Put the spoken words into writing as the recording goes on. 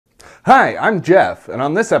Hi, I'm Jeff, and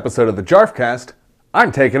on this episode of the JarfCast,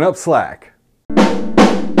 I'm taking up slack.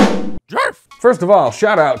 Jarf! First of all,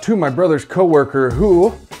 shout out to my brother's coworker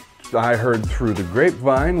who, I heard through the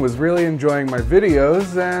grapevine, was really enjoying my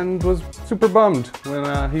videos and was super bummed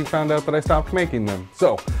when he found out that I stopped making them.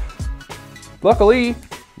 So, luckily,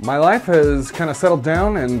 my life has kind of settled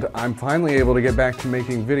down and I'm finally able to get back to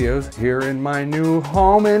making videos here in my new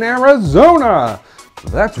home in Arizona.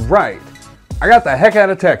 That's right. I got the heck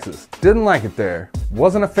out of Texas. Didn't like it there.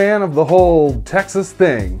 Wasn't a fan of the whole Texas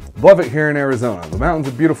thing. Love it here in Arizona. The mountains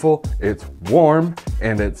are beautiful, it's warm,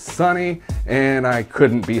 and it's sunny, and I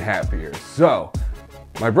couldn't be happier. So,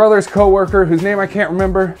 my brother's coworker, whose name I can't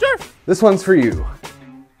remember, Jarf, this one's for you.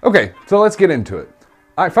 Okay, so let's get into it.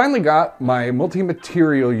 I finally got my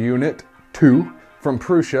multi-material unit 2 from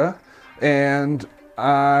Prusa, and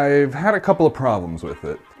I've had a couple of problems with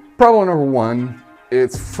it. Problem number 1,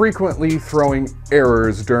 it's frequently throwing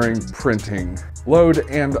errors during printing. Load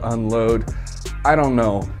and unload. I don't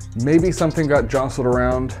know. Maybe something got jostled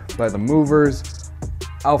around by the movers.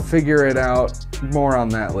 I'll figure it out. More on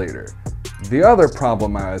that later. The other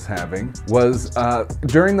problem I was having was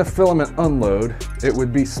during the filament unload, it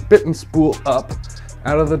would be spit and spool up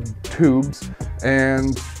out of the tubes,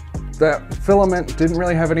 and that filament didn't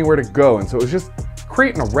really have anywhere to go, and so it was just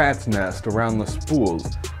creating a rat's nest around the spools.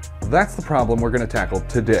 That's the problem we're going to tackle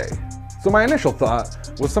today. So my initial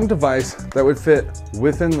thought was some device that would fit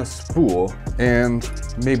within the spool and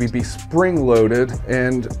maybe be spring loaded,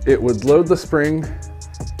 and it would load the spring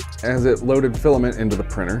as it loaded filament into the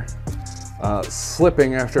printer,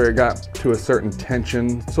 slipping after it got to a certain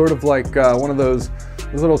tension, sort of like one of those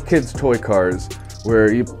little kids' toy cars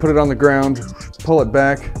where you put it on the ground, pull it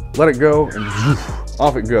back, let it go, and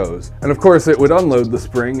off it goes. And of course it would unload the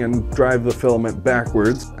spring and drive the filament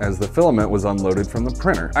backwards as the filament was unloaded from the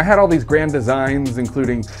printer. I had all these grand designs,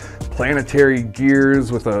 including planetary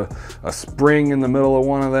gears with a spring in the middle of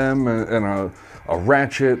one of them and a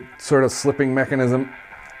ratchet sort of slipping mechanism.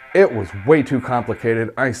 It was way too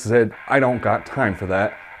complicated. I said, I don't got time for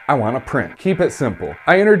that. I want to print. Keep it simple.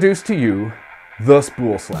 I introduce to you the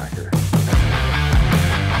Spool Slacker.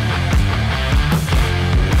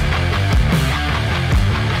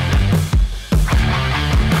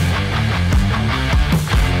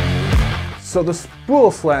 So the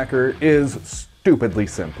Spool Slacker is stupidly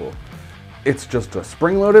simple. It's just a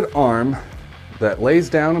spring-loaded arm that lays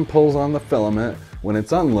down and pulls on the filament when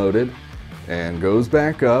it's unloaded and goes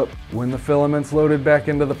back up when the filament's loaded back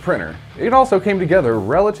into the printer. It also came together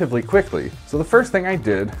relatively quickly. So the first thing I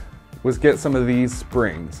did was get some of these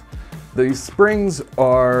springs. These springs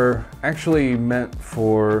are actually meant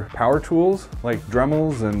for power tools like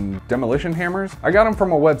Dremels and demolition hammers. I got them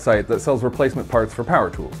from a website that sells replacement parts for power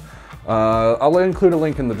tools. I'll include a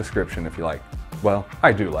link in the description if you like. Well,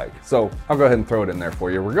 I do like, so I'll go ahead and throw it in there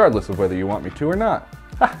for you regardless of whether you want me to or not.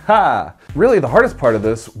 Haha! Really, the hardest part of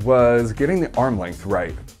this was getting the arm length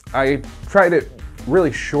right. I tried it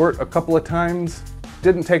really short a couple of times,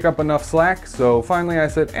 didn't take up enough slack, so finally I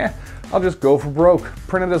said, I'll just go for broke,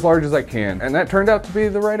 print it as large as I can, and that turned out to be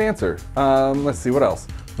the right answer. Let's see, what else?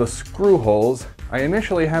 The screw holes, I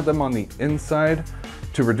initially had them on the inside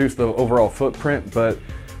to reduce the overall footprint, but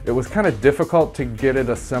it was kind of difficult to get it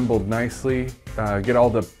assembled nicely, get all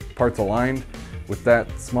the parts aligned with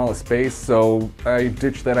that small space, so I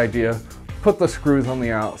ditched that idea, put the screws on the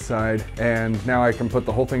outside, and now I can put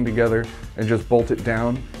the whole thing together and just bolt it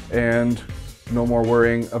down, and no more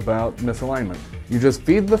worrying about misalignment. You just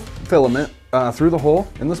feed the filament through the hole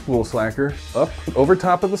in the Spool Slacker, up over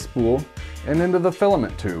top of the spool, and into the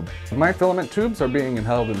filament tube. My filament tubes are being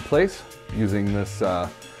held in place using this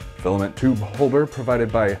filament tube holder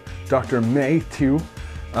provided by Dr. May 2.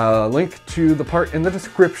 Link to the part in the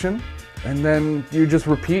description, and then you just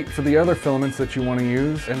repeat for the other filaments that you want to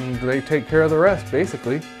use, and they take care of the rest,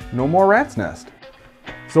 basically. No more rat's nest.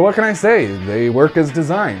 So what can I say? They work as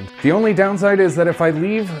designed. The only downside is that if I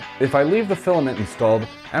leave the filament installed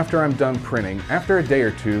after I'm done printing, after a day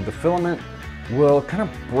or two, the filament will kind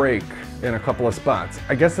of break in a couple of spots.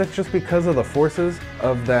 I guess that's just because of the forces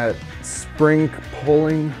of that spring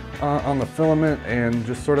pulling on the filament and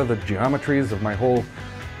just sort of the geometries of my whole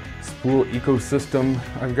spool ecosystem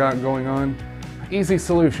I've got going on. Easy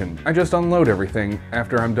solution. I just unload everything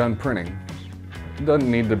after I'm done printing. It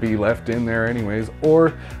doesn't need to be left in there anyways.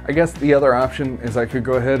 Or I guess the other option is I could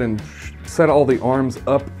go ahead and set all the arms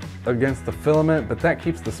up against the filament, but that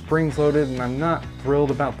keeps the springs loaded and I'm not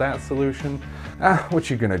thrilled about that solution.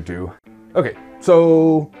 What you gonna do? Okay,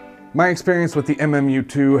 so my experience with the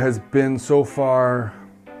MMU2 has been so far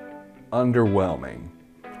underwhelming.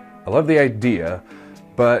 I love the idea,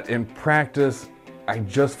 but in practice, I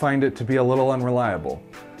just find it to be a little unreliable.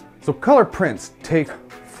 So color prints take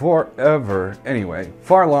forever anyway,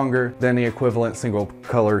 far longer than the equivalent single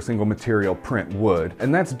color, single material print would.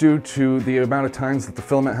 And that's due to the amount of times that the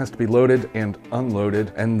filament has to be loaded and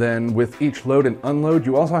unloaded. And then with each load and unload,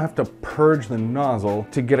 you also have to purge the nozzle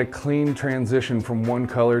to get a clean transition from one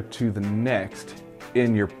color to the next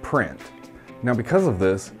in your print. Now because of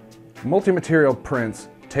this, multi-material prints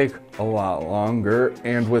take a lot longer,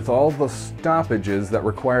 and with all the stoppages that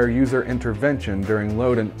require user intervention during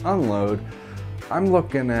load and unload, I'm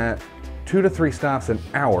looking at 2 to 3 stops an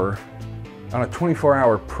hour on a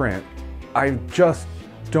 24-hour print. I just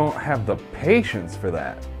don't have the patience for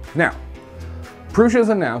that. Now, Prusa's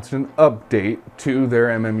announced an update to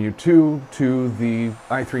their MMU2 to the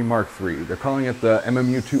i3 Mark III. They're calling it the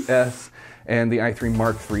MMU2S and the i3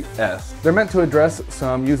 Mark III's. They're meant to address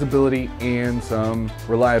some usability and some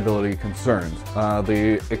reliability concerns.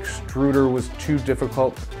 The extruder was too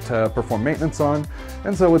difficult to perform maintenance on,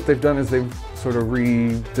 and so what they've done is they've sort of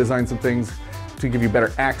redesigned some things to give you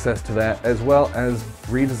better access to that, as well as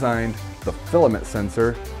redesigned the filament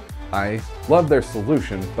sensor. I love their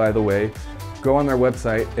solution, by the way. Go on their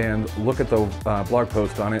website and look at the blog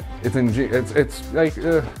post on it. It's like,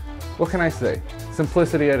 what can I say?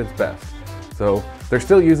 Simplicity at its best. So they're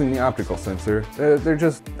still using the optical sensor. They're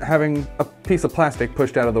just having a piece of plastic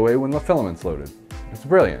pushed out of the way when the filament's loaded. It's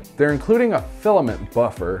brilliant. They're including a filament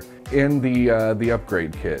buffer in the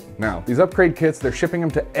upgrade kit. Now, these upgrade kits, they're shipping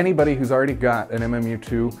them to anybody who's already got an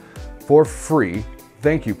MMU2 for free.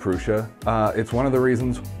 Thank you, Prusa. It's one of the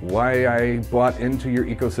reasons why I bought into your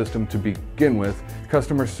ecosystem to begin with.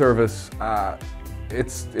 Customer service,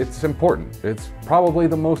 it's important. It's probably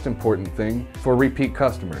the most important thing for repeat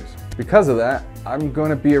customers. Because of that, I'm going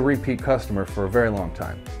to be a repeat customer for a very long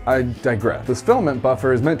time. I digress. This filament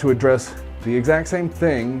buffer is meant to address the exact same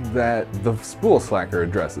thing that the Spool Slacker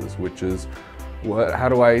addresses, which is how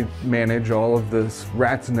do I manage all of this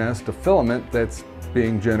rat's nest of filament that's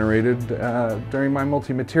being generated during my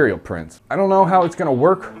multi-material prints. I don't know how it's going to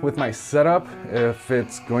work with my setup, if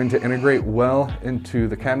it's going to integrate well into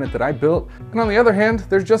the cabinet that I built. And on the other hand,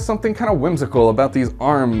 there's just something kind of whimsical about these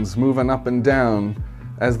arms moving up and down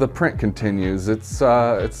as the print continues. It's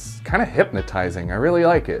kind of hypnotizing. I really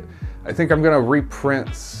like it. I think I'm going to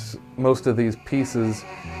reprint most of these pieces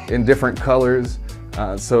in different colors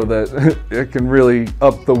so that it can really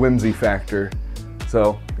up the whimsy factor.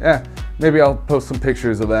 So yeah, maybe I'll post some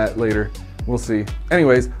pictures of that later. We'll see.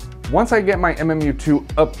 Anyways, once I get my MMU2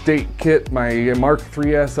 update kit, my Mark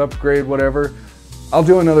III's upgrade, whatever, I'll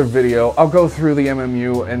do another video. I'll go through the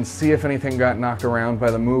MMU and see if anything got knocked around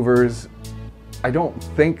by the movers. I don't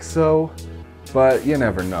think so, but you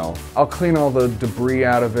never know. I'll clean all the debris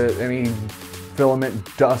out of it, any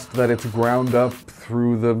filament dust that it's ground up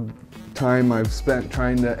through the time I've spent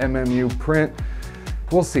trying to MMU print.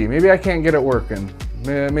 We'll see. Maybe I can't get it working.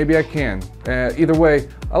 Maybe I can. Either way,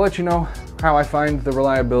 I'll let you know how I find the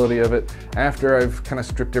reliability of it after I've kind of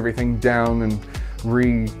stripped everything down and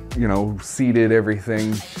seeded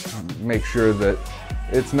everything. Make sure that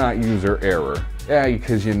it's not user error. Yeah,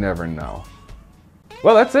 because you never know.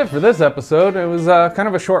 Well, that's it for this episode. It was kind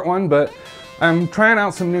of a short one, but I'm trying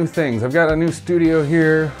out some new things. I've got a new studio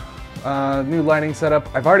here, new lighting setup.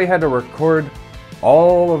 I've already had to record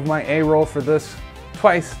all of my A-roll for this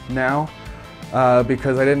twice now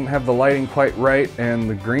because I didn't have the lighting quite right and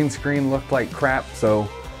the green screen looked like crap, so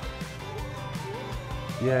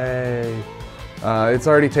yay. It's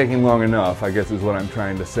already taking long enough, I guess is what I'm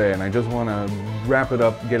trying to say, and I just want to wrap it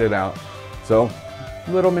up, get it out. So,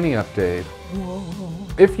 little mini update.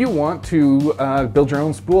 If you want to build your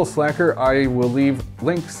own Spool Slacker, I will leave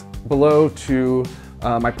links below to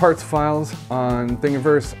my parts files on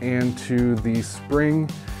Thingiverse and to the spring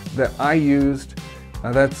that I used.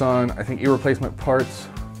 That's on, I think, eReplacement Parts.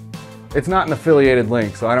 It's not an affiliated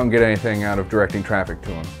link, so I don't get anything out of directing traffic to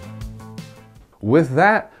them. With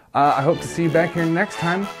that, I hope to see you back here next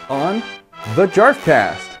time on the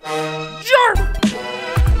JarfCast.